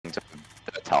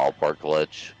teleport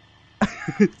glitch?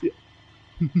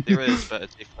 There is, but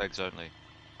it's F-flags only.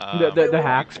 The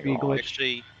hack speed glitch.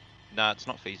 Actually, nah, it's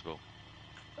not feasible.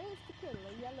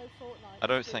 I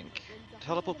don't think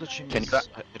teleport glitching Can is. you-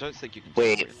 I don't think you can.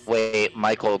 Wait,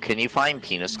 Michael, can you find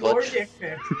penis Your glitch? dick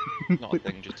pics. Not a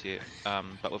thing just yet.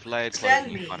 But with layered Send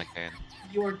clothing, you me. kinda can.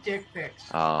 Your dick pics.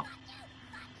 Oh.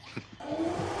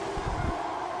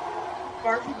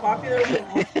 Far too popular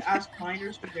to ask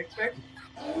minors for dick pics.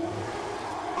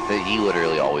 He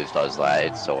literally always does that.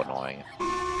 It's so annoying.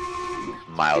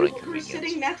 Mild We're inconvenience.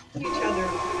 sitting next to each other.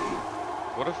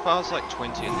 What if I was like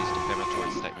 20 and these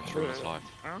defamatory statements from his life?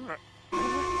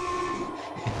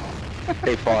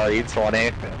 Hey, Far, are you 20?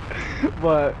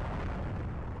 What?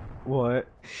 What?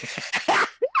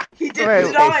 He did Wait,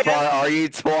 it Hey, on Far, are you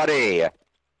 20?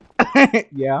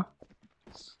 Yeah.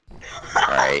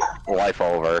 Alright, life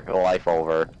over. Life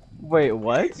over. Wait,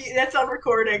 what? That's on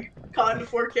recording. Caught in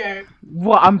 4K.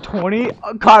 What? I'm 20?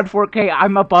 God, 4K.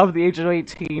 I'm above the age of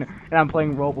 18, and I'm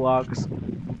playing Roblox.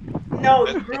 No,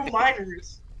 you grew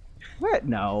minors. What?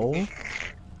 No.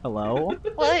 Hello?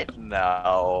 What?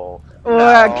 No. Oh, No,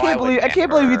 I can't would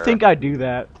believe you never. think I do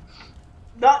that.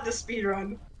 Not the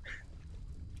speedrun.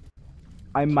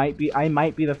 I might be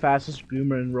the fastest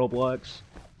groomer in Roblox.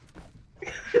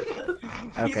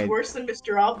 He's Okay. worse than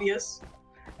Mr. Obvious.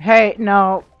 Hey,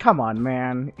 no, come on,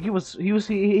 man. He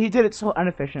did it so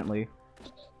inefficiently.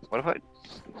 What if I...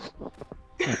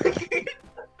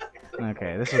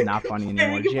 Okay, this is not funny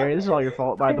anymore, Jerry. This is all your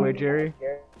fault, by the way, Jerry.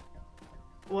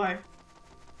 Why?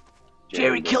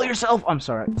 Jerry, kill yourself. I'm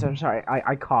sorry. I'm sorry.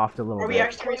 I coughed a little Are we bit.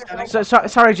 actually resetting?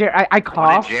 Sorry, Jerry. I What did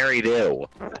coughed. Jerry do?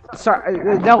 Sorry.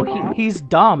 No, he's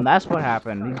dumb. That's what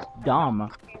happened. He's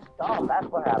dumb.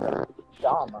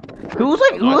 Who's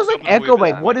like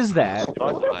echoing? What is that?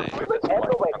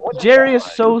 Jerry is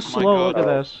so slow. Look at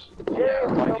this.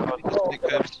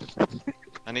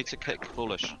 I need to kick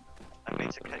Foolish.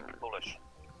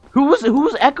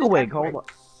 Who's echoing? Hold on.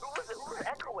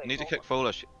 I need to kick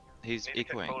Foolish. He's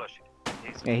echoing.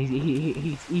 Yeah,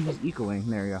 he's echoing.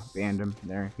 There you go. Banned him.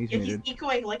 There. He's Yeah, he's muted.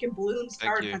 echoing like in Balloon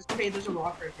Star you. Defense. Okay, there's a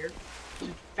rock right here.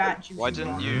 There's a fat, juicy Why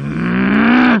didn't rock. you?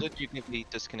 Why did you give me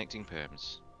disconnecting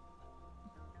perms?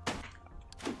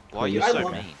 Why are you I so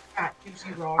love mean? fat,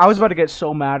 juicy rocks. I was about to get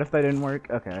so mad if that didn't work.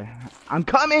 Okay. I'm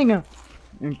coming!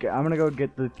 Okay, I'm gonna go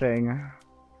get the thing.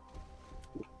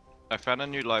 I found a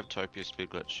new Livetopia speed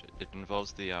glitch. It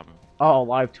involves the Oh,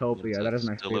 Livetopia. That is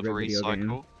my favorite delivery video cycle.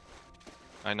 game.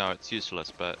 I know it's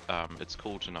useless, but it's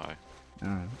cool to know.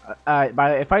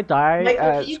 If I die Michael,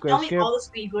 at can you Squid tell me Skip, all the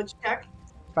speed glitch tech?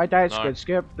 if I die at No. Squid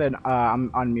Skip, then I'm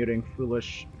unmuting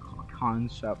Foolish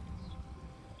Concept.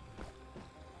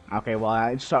 Okay,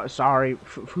 well, sorry,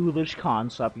 Foolish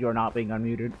Concept, you're not being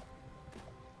unmuted.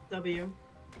 W.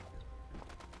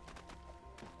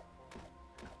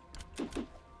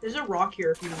 There's a rock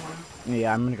here if you want.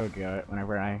 Yeah, I'm gonna go get it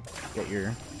whenever I get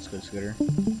your Squid Scooter.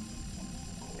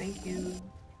 Thank you.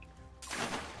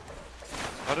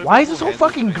 How do Why is it people so handle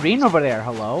fucking things? green over there?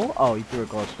 Hello? Oh, you threw a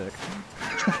glow stick.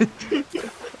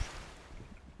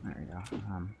 There you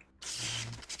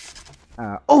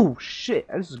go. Oh shit!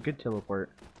 This is a good teleport.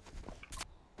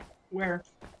 Where?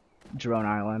 Drone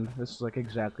Island. This is like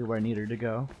exactly where I needed to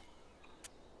go.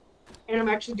 And I'm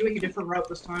actually doing a different route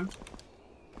this time.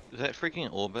 Is that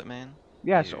freaking Orbit, man?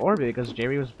 Yeah, it's Yeah. Orbit because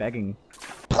Jerry was begging.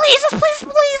 Please, can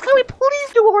we please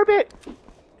do Orbit?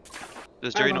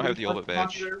 Does I Jerry love not have it. the Orbit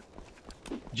badge? Popular.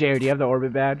 Jerry, do you have the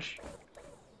Orbit badge?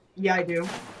 Yeah, I do.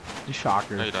 The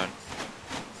shocker. No, you don't.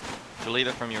 Delete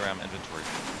it from your inventory.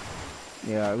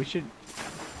 Yeah, we should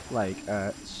like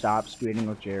stop speeding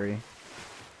with Jerry.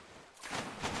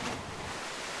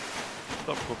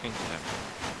 Stop talking to him.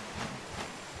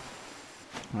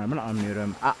 Alright, I'm gonna unmute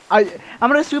him. I'm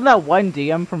gonna assume that one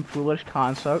DM from Foolish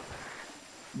Concept,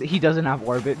 he doesn't have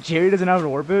Orbit. Jerry doesn't have an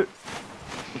Orbit.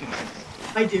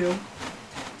 I do.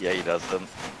 Yeah, he doesn't.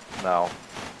 No.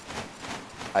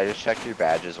 I just checked your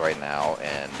badges right now,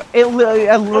 and It literally,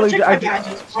 I Don't literally, check my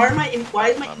badges. Why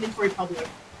is my inventory public?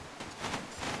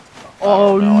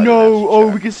 Oh No, I didn't no! actually Oh,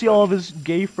 check. we can see all of his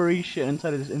gay furry shit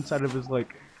inside of his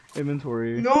like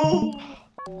inventory. No!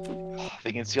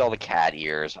 you can see all the cat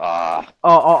ears. Ah,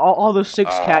 All those 6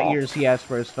 cat Oh. ears he has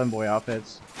for his femboy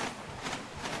outfits.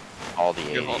 all the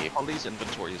Your 80. Holly's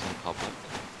inventory is in public.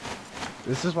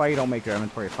 This is why you don't make your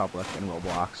inventory public in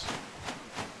Roblox.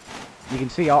 You can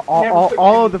see Never put all your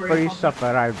of the inventory furry public. stuff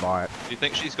that I bought. Do you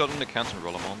think she's got an account in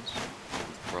Rollimons?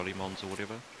 Rollymons or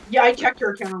whatever? Yeah, I checked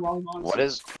her account on Rollymons. What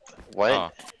is... What?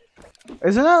 Oh,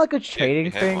 Isn't that like a trading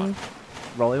you have thing? one.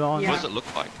 Rollymons? Yeah. what does it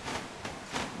look like?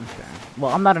 Okay.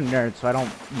 Well, I'm not a nerd, so I don't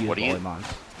use What do you- Rollymons.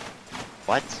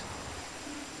 What?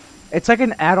 It's like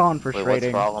an add-on for Wait, what's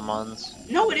trading. Froglemons?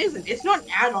 No, it isn't. It's not an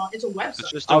add-on. It's a It's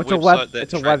website. just Oh, a it's a website that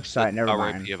it's a tracks website, the never ROP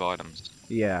mind. of items.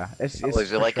 Yeah, it's Oh,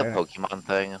 is it for like a trading. Pokemon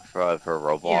thing for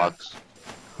Roblox?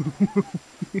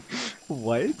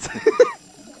 What?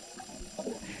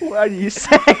 What do you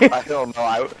say? I don't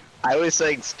know. I was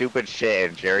saying stupid shit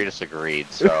and Jerry disagreed,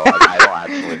 so I don't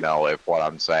actually know if what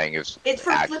I'm saying is It's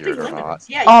for accurate flipping or not. limits.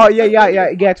 Yeah. Oh you yeah, can yeah, flip yeah,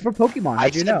 limits. yeah. It's for Pokemon. I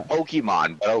How'd you said know?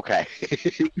 Pokemon, but okay.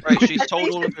 Right, she's That's sold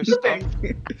all of her stuff.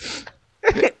 flipping.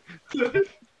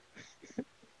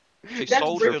 She That's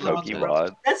sold Rick her Ross, Lumia. bro.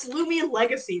 Pokemon. That's Lumion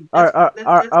Legacy.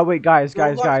 Oh wait, guys,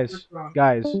 Roblox Rick Ross.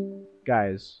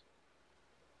 guys,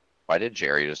 Why did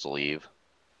Jerry just leave?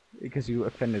 because you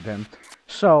offended him.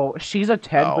 So she's a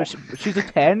 10, Oh. but she's a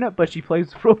 10, but she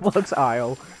plays Roblox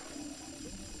Isle.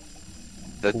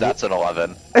 That's an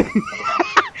 11.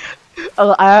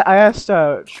 I asked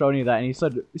Shoni that, and he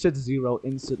said 0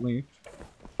 instantly.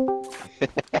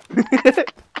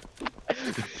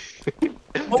 He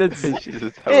said z- She's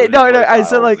a no, totally I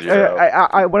said like zero.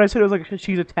 I when I said it was like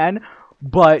she's a 10,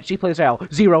 but she plays Isle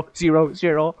 0, 0,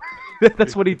 0.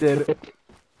 That's what he did.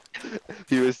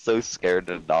 He was so scared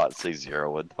to not say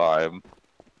 0 one time.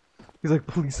 He's like,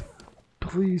 please,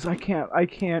 I can't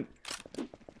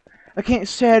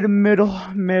say the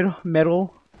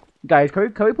middle. Guys, can we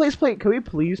please play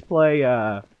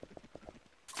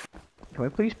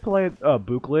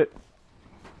Booklet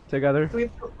together? What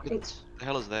the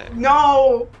hell is that?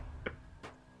 No.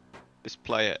 Just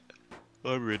play it.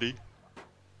 I'm ready.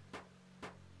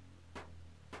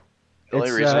 The only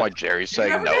It's, reason why Jerry's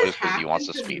saying remember no that is because he hack wants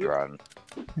to into speed Luke? run.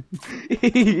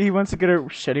 He wants to get a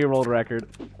shitty world record.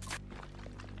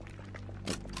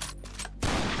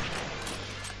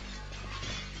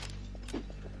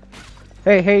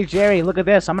 Hey Jerry, look at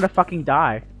this. I'm gonna fucking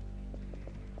die.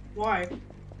 Why?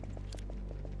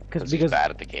 Because he's Because bad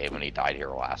at the game and he died here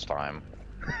last time.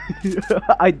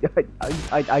 I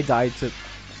died to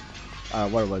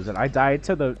what was it? I died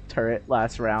to the turret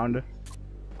last round.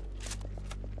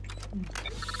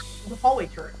 The hallway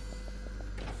turret.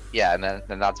 Yeah, and then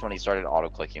that's when he started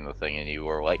auto-clicking the thing and you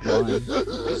were like... 6,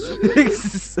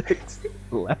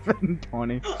 11,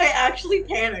 20. I actually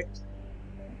panicked.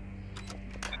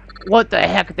 What the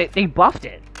heck? They buffed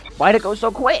it. Why'd it go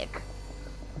so quick?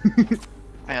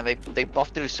 Man, they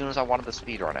buffed it as soon as I wanted to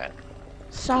speedrun it.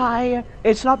 Sigh.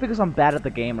 It's not because I'm bad at the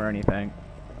game or anything.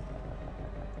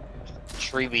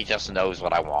 Treeby just knows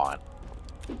what I want.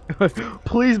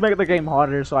 Please make the game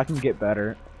harder so I can get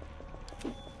better.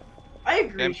 I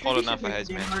agree. Game Should hard be enough making as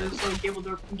the game mentioned. harder so people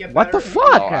can get What better. the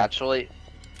fuck? No, actually,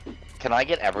 can I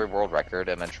get every world record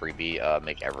and then Treeby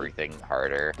make everything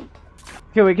harder?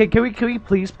 Can we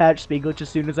please patch Speedglitch as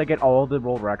soon as I get all the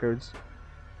world records?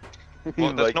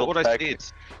 Well, that's not what I Michael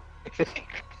said.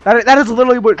 That is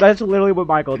literally what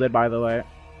Michael did, by the way.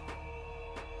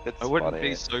 It's I wouldn't funny.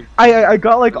 be so. I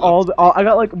got like I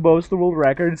got like most of the world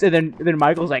records, and then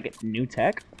Michael's like new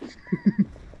tech.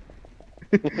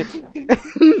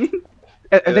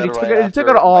 And then he took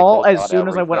it all as soon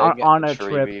as I went on a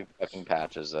trip, Treeby fucking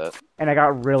patches it. and I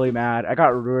got really mad. I got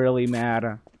really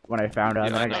mad when I found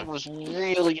out. Yeah, and I was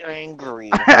really angry.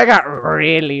 I got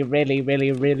really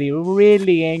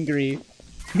angry.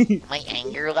 My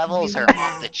anger levels are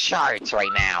off the charts right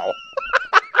now.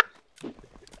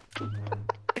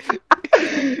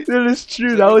 That is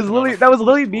true. That was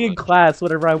literally me in class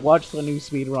whenever I watched the new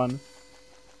speedrun.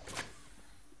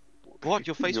 What?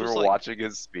 Your face You was were like. watching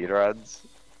his speedruns?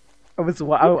 I was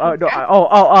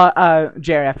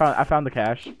Jerry, I found the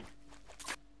cache.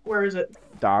 Where is it?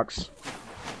 Docs.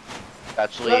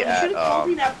 Actually, Well, you at should have told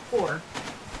me that before.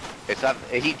 it's not.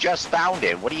 He just found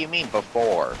it. What do you mean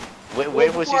before? When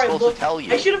Well, was he before I supposed to looked- tell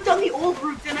you? I should have done the old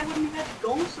route, then I wouldn't have had to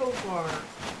go so far.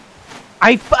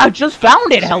 I just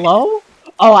found it. Hello.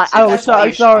 Oh, That's why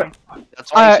you sorry.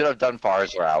 That's why you should have done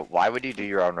Far's route. Why would you do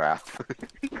your own route?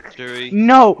 Jerry.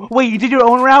 No, wait, you did your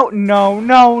own route? No.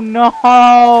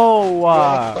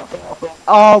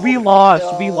 Oh, we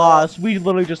lost. We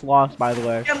literally just lost, by the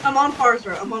way. Yeah, I'm on Far's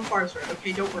route.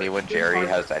 Okay, don't worry. Me when Doing Jerry Far's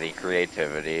has route. any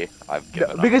creativity, I've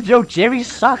given up. Because Jerry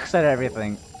sucks at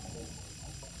everything.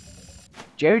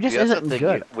 Jerry just See, that's the isn't thing,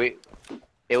 good.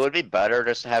 It would be better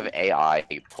just to have AI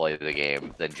play the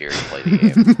game than Jerry play the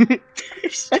game.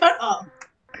 Shut up.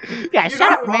 Yeah, You're shut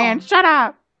not up, man. wrong. Shut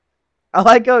up. I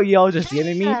like how y'all just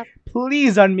yelling me.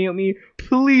 Please unmute me.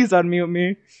 Please unmute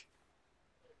me.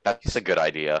 That's a good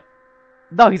idea.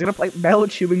 No, he's gonna play metal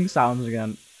chewing sounds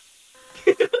again.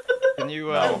 Can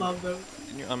you I love those.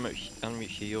 can you unmute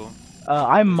here?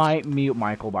 I might mute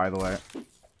Michael, by the way,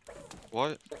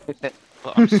 What?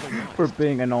 But I'm so nice. for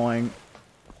being annoying.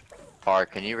 Far,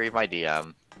 can you read my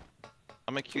DM?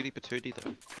 I'm a cutie patootie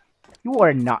though. You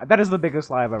are not. That is the biggest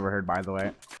lie I've ever heard, by the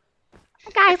way.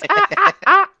 Guys,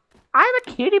 I'm a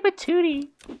cutie patootie.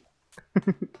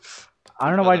 I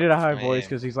don't know why I did a high voice,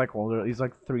 because he's like older. He's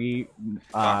like 3.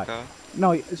 Fucker.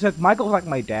 No, it says Michael's like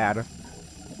my dad.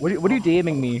 What are you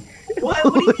DMing me? What do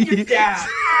you mean your dad?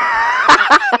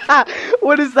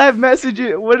 What is that message?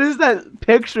 What is that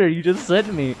picture you just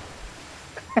sent me?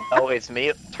 Oh, it's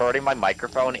me turning my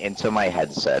microphone into my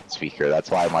headset speaker. That's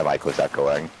why my mic was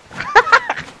echoing.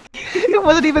 It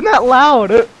wasn't even that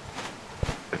loud. It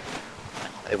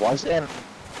wasn't.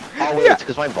 Oh wait, Yeah. it's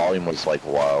because my volume was like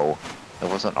low. It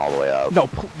wasn't all the way up. No,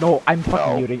 no, I'm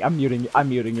fucking No. muting. I'm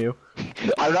muting you.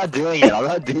 I'm not doing it. I'm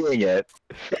not doing it.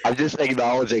 I'm just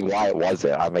acknowledging why it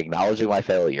wasn't. I'm acknowledging my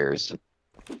failures.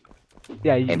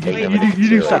 Yeah, you, And you, take you, them do- into you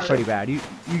do it. suck pretty bad.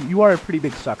 You are a pretty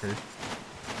big sucker.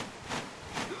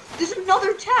 There's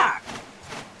another tack.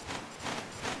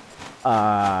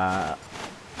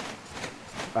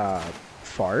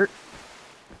 Fart.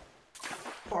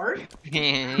 Fart?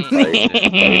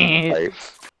 Right.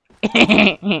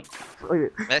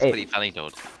 That's pretty funny,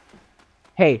 dude.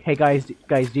 Hey, guys, do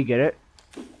you get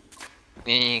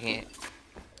it?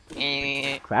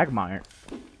 Quagmire.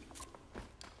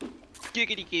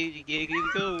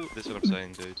 That's what I'm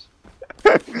saying, dudes.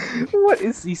 What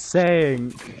is he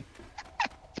saying?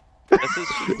 That's his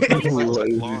What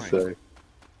did you line. say?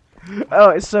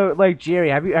 Oh, so like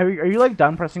Jerry, are you like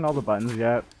done pressing all the buttons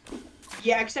yet?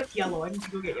 Yeah, except yellow. I need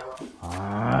to go get yellow.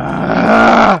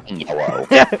 Yellow.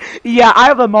 Yeah, I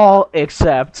have them all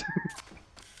except.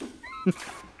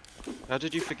 How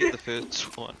did you forget the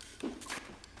first one?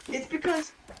 It's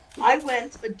because I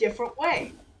went a different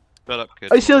way. Shut up,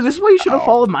 kid. So this is why you should have Oh.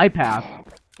 followed my path.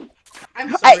 I'm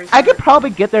sorry. I could sir. probably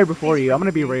get there before you. I'm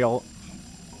gonna be real.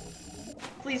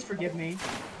 Please forgive me.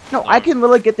 No, I can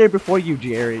literally get there before you,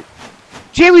 Jerry.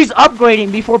 Jerry's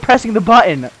upgrading before pressing the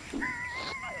button.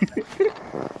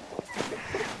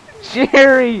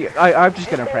 Jerry, I'm just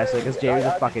gonna press it because Jerry's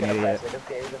a fucking idiot.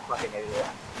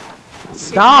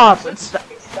 Stop!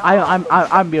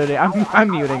 I'm muting.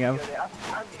 I'm muting him.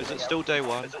 Is it still day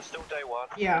one?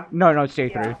 Yeah. No, it's day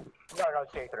 3.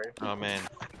 Oh man.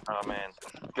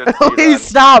 Please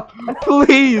stop!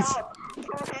 Please!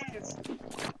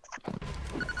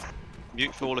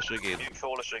 Mute foolish again.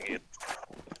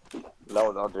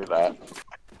 No, don't do that.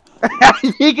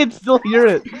 He can still hear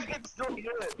it.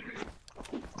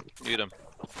 Mute him.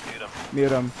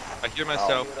 Mute him. I hear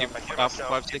myself after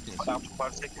 5 seconds. I'm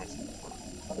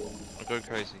going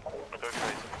crazy.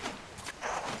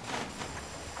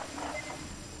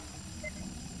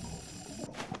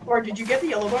 Or did you get the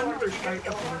yellow button or should I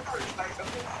go?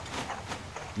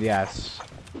 Yes.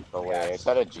 No way. Is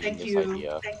that a Thank genius you.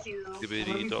 idea? Thank you.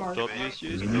 Skibbity dop dop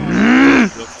use.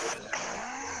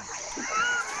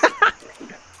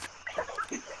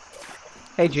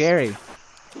 Hey, Jerry.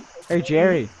 Hey,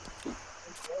 Jerry.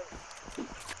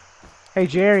 Hey,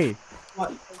 Jerry.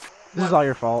 What? This is all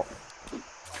your fault.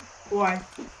 Why?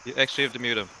 You actually have to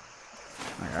mute him.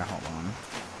 Alright, hold on.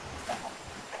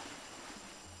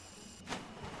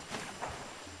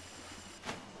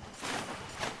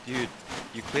 Dude,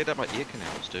 you cleared out my ear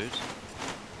canals,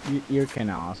 dude. Ear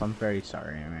canals. I'm very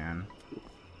sorry, man.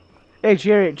 Hey,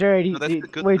 Jerry. No, that's a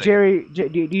good wait, thing. Jerry. Do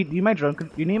you need my drone? Do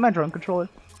you need my drone controller?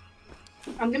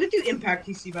 I'm gonna do impact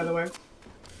TC by the way.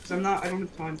 Cause I don't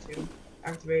have time to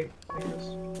activate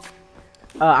this.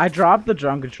 I dropped the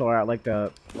drone controller at like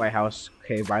the White House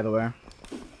cave, by the way.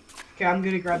 Okay, I'm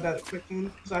gonna grab that quick one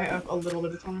because I have a little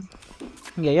bit of time.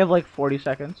 Yeah, you have like 40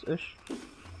 seconds ish.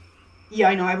 Yeah,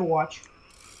 I know. I have a watch.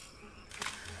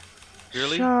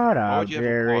 Really? Shut Why up, would you have a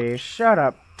Jerry. watch? Shut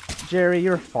up, Jerry.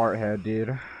 You're a fart head,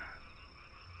 dude.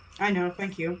 I know.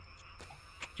 Thank you.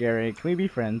 Jerry, can we be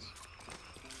friends?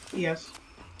 Yes.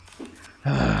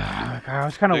 I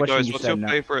was kind of Hey wishing guys, you what's said your no.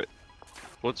 favorite?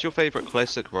 What's your favorite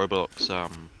classic Roblox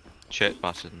chat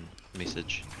button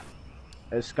message?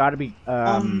 It's got to be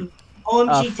OMG.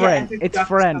 to friend. Epic It's Duck is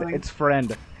friend. coming. It's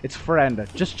friend. It's friend.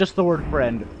 Just the word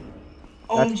friend.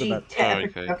 that's the OMG. best. to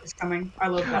Epic okay. Duck is coming. I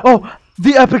love that. Oh,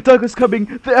 the epic duck is coming.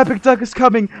 The epic duck is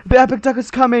coming. The epic duck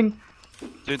is coming.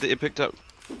 Dude, it picked up.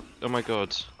 Oh my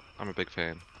god, I'm a big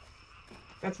fan.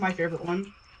 That's my favorite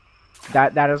one.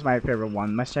 That is my favorite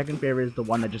one. My second favorite is the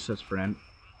one that just says friend.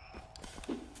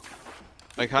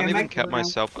 I can't Yeah, even Mike count will know.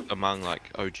 myself among like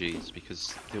OGs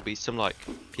because there'll be some like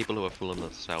people who are full of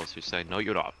themselves who say, "No,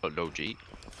 you're not an OG.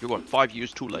 You're 5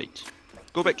 years too late.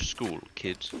 Go back to school,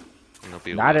 kid." And they'll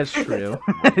be all That like, is true.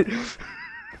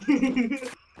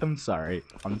 I'm sorry.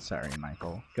 I'm sorry,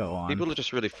 Michael. Go on. People are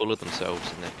just really full of themselves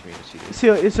in that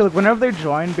community. So whenever they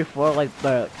join before, like,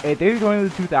 if they join in the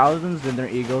 2000s, then their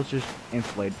egos just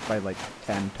inflate by, like,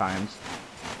 10 times.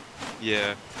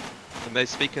 Yeah. And they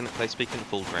speak in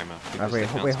full grammar. because Wait, they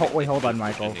can't wait, speak hold on,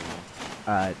 English Michael.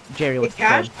 anymore. Jerry, what's the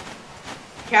Cash? code?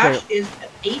 Cash is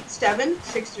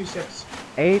 87636.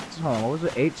 8, hold on, what was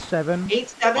it? 87?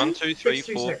 1, 2, 3,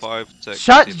 4, 87636. 5, 6.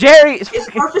 Shut, 7. Jerry! Is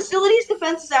our facilities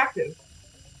defense is active?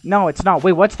 No, it's not.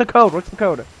 Wait, what's the code? What's the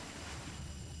code?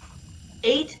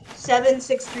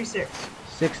 87636.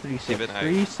 636. 7, 8.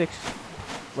 36.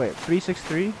 Wait,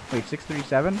 363? Wait,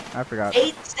 637? I forgot.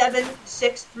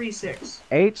 87636.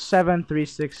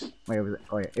 8736. Wait,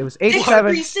 it was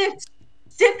 87.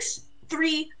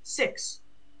 636.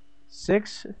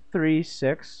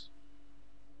 636.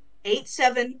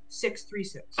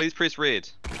 87636. Please press red.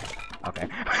 Okay.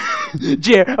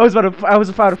 Jer, I was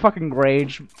about to fucking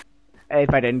rage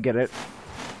if I didn't get it.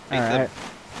 Beat them. Alright.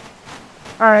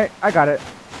 Alright, I got it.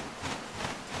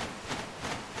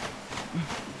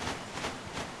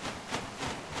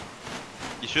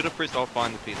 You should have pressed I'll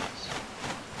find the peanuts.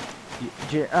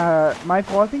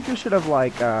 Michael, I think you should have,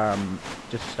 like,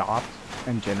 just stopped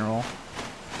in general.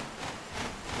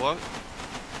 What?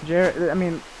 Jer, I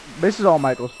mean, this is all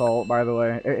Michael's fault, by the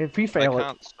way. If he I fail it,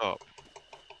 can't stop.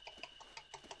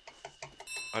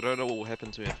 I don't know what will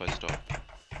happen to me if I stop.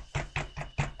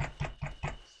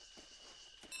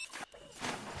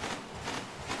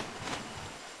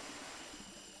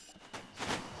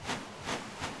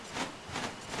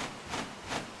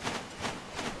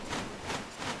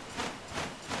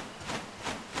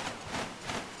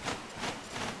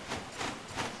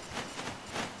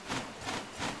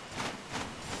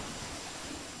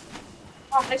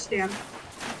 Oh, I stand.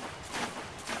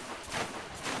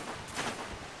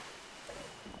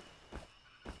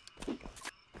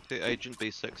 The Agent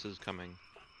B6 is coming.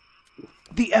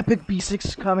 the epic B6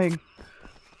 is coming.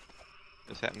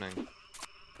 It's happening.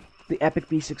 The epic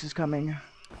B6 is coming.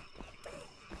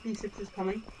 B6 is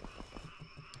coming.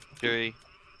 Jerry.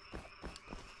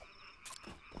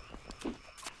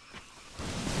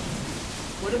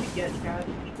 What do we get, Chad?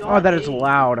 We Oh, got that is a-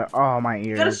 loud. Oh, my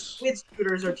We got a ears. squid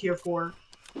scooters are tier 4.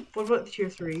 What about tier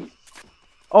 3?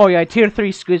 Oh, yeah, tier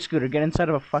 3 squid scooter. Get inside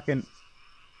of a fucking...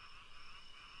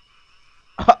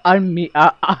 Mute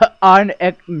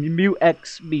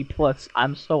XB plus.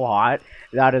 I'm so hot.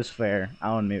 That is fair.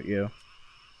 I'll unmute you.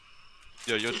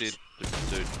 Yo, you're dead,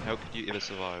 dude. How could you ever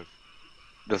survive?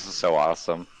 This is so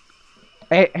awesome.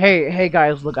 Hey,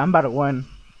 guys! Look, I'm about to win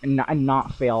and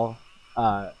not fail,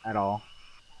 at all.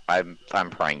 I'm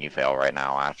praying you fail right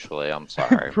now. Actually, I'm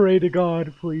sorry. Pray to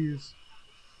God, please.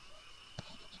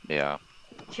 Yeah.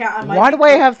 Chat, I might Why be do I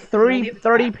have close. Maybe it's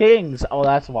 30 that. pings? Oh,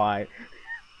 that's why.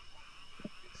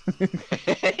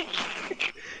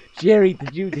 Jerry,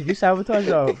 did you sabotage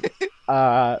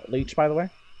Leech, by the way?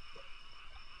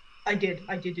 I did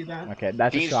do that. Okay,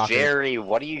 that's He's shocking. Jerry.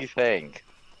 What do you think?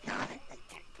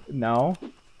 No.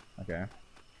 Okay.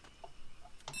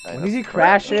 I When is he know.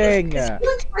 crashing?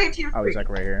 It's right tier 3. Oh, he's like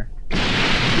right here.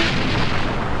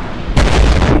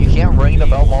 You can't ring the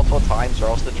bell multiple times, or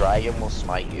else the dragon will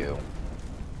smite you.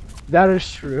 That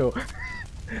is true.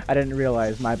 I didn't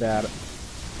realize. My bad.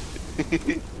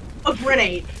 A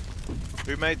grenade.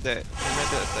 Who made that? Who made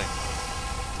that thing?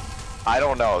 I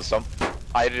don't know.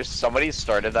 Somebody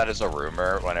started that as a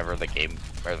rumor whenever the game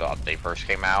or the update first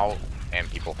came out, and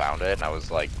people found it, and I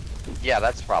was like, yeah,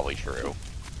 that's probably true.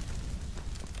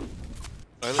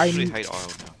 I literally hate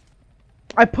Isle now.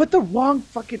 I put the wrong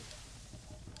fucking.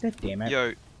 God damn it.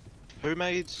 Yo, who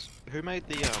made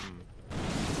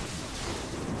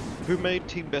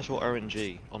Team Battle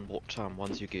RNG on what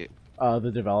ones you get?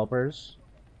 The developers.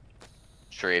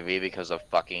 Stravy, because of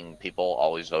fucking people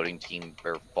always voting team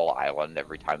or full island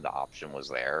every time the option was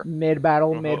there. Mid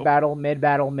battle, Uh-huh. mid battle, mid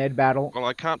battle, mid battle. Well,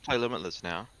 I can't play Limitless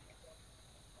now.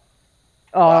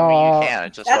 Well, I mean, you can.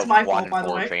 It's just That's a my 1 fault, in by the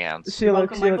 4 way. chance. See, look,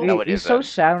 Welcome, see, look, Michael. No, it he's so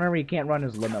isn't. sad whenever he can't run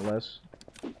his limitless.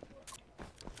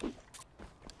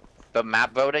 The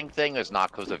map voting thing is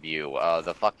not because of you.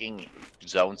 The fucking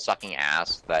zone sucking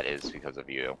ass, that is because of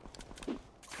you.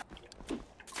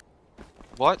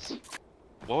 What?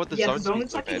 What would the Yeah, the zones zone be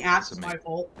so sucking bad ass to is me? my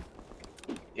fault.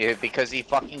 Because he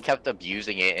fucking kept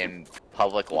abusing it in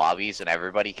public lobbies, and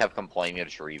everybody kept complaining to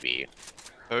Shreevy.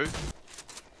 Who?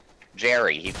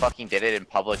 Jerry, he fucking did it in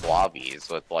public lobbies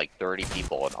with like 30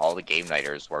 people, and all the game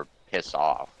nighters were pissed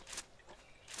off.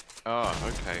 Oh,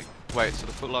 okay. Wait, so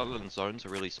the Full Island zones are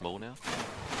really small now?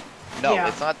 No, Yeah.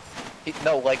 it's not.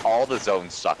 No, like all the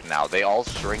zones suck now. They all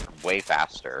shrink way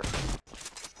faster.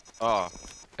 Oh,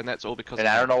 and that's all because And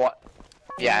of I don't know what.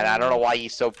 Yeah, and I don't know why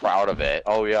he's so proud of it.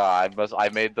 Oh yeah, I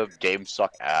made the game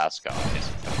suck ass,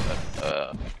 guys.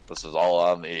 This is all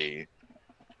on me.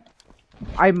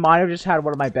 I might have just had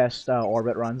one of my best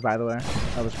orbit runs, by the way.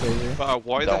 That was crazy. But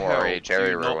why Don't the hell worry, Jerry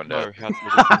do you not ruined know it.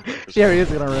 how to do this? Jerry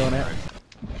is gonna ruin it.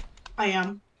 I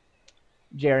am.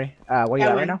 Jerry, what are you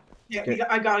at right now? Yeah, Okay.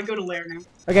 I gotta go to lair now.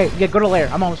 Okay, yeah, go to lair.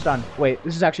 I'm almost done. Wait,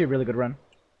 this is actually a really good run.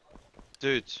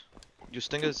 Dude, your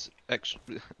stinger's extra.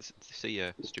 See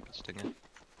ya, stupid stinger.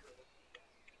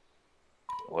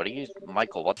 What are you,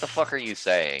 Michael? What the fuck are you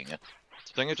saying?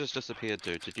 Stinger just disappeared,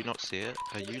 dude. Did you not see it?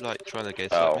 Are you like trying to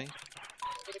gaslight Oh. me?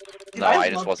 Dude, No, I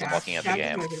just love wasn't Cat. looking at the Cat is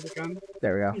game. my favorite gun.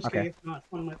 There we I'm go. just kidding, Okay. it's not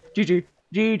one of my favorite.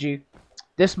 GG. GG.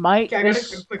 This might, Okay, I gotta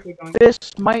this, quickly go. this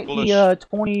might be, Bullish.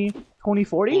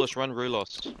 2040? Bullish, run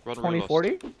Rulost. Run Rulost.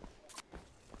 2040?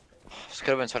 This could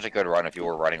have been such a good run if you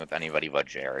were running with anybody but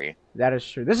Jerry. That is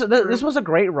true. This was a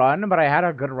great run, but I had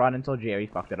a good run until Jerry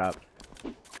fucked it up.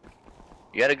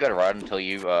 You had a good run until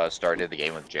you started the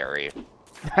game with Jerry.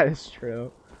 That is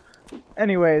true.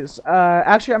 Anyways,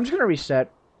 actually, I'm just gonna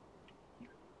reset.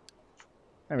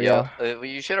 There we go.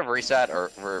 You should have reset or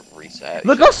reset.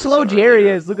 Look You how should have slow reset Jerry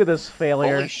earlier. is. Look at this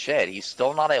failure. Holy shit, he's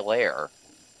still not a lair.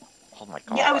 Oh my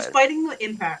god. Yeah, I was fighting the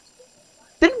impact.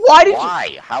 Then why did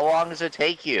Why? How long does it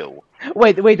take you? you...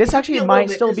 Wait, this actually Yeah, a might little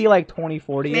bit, still 'cause be like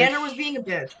 2040. Manor was being a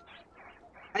bitch.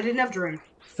 I didn't have drink.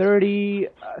 30...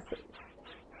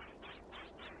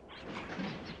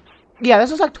 Yeah,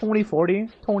 this is like 2040,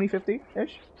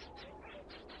 2050-ish.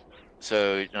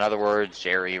 So, in other words,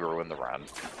 Jerry ruined the run.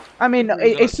 I mean, That's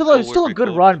it's still still still a what good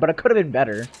we run, but it could have been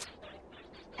better.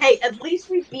 Hey, at least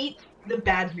we beat the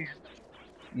bad man.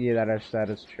 Yeah, that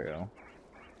is true.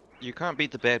 You can't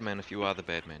beat the bad man if you are the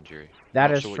bad man, Jerry. That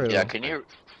Not is sure what true. you Yeah, think.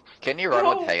 can you run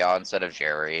No. with Taya instead of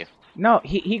Jerry? No,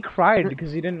 he cried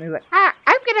because he didn't. He's like, I'm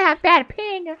gonna have bad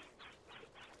ping,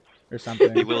 or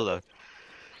something. He will though.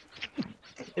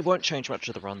 It won't change much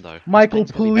of the run though. Michael,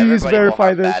 It's gonna be please Everybody will verify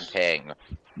have this. Bad ping.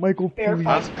 Michael, Fair please.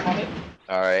 pass on it.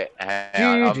 Alright, hang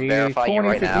on, I'll GG, verify you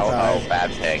right now. 2055. Oh,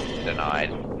 bad ping. Denied.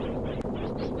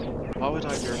 Why would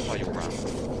I verify your run?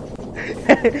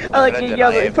 I like gonna he deny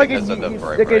yelled, it fucking, because of the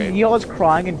frame fucking rate. Neil's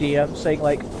crying in DM saying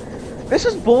like, "This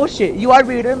is bullshit. You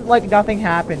unmuted him like nothing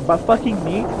happened, but fucking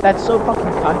me, that's so fucking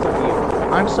cunt of you.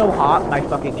 I'm so hot, my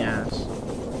fucking ass."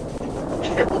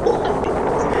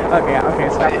 Okay,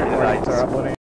 stop I recording. just- Start uploading.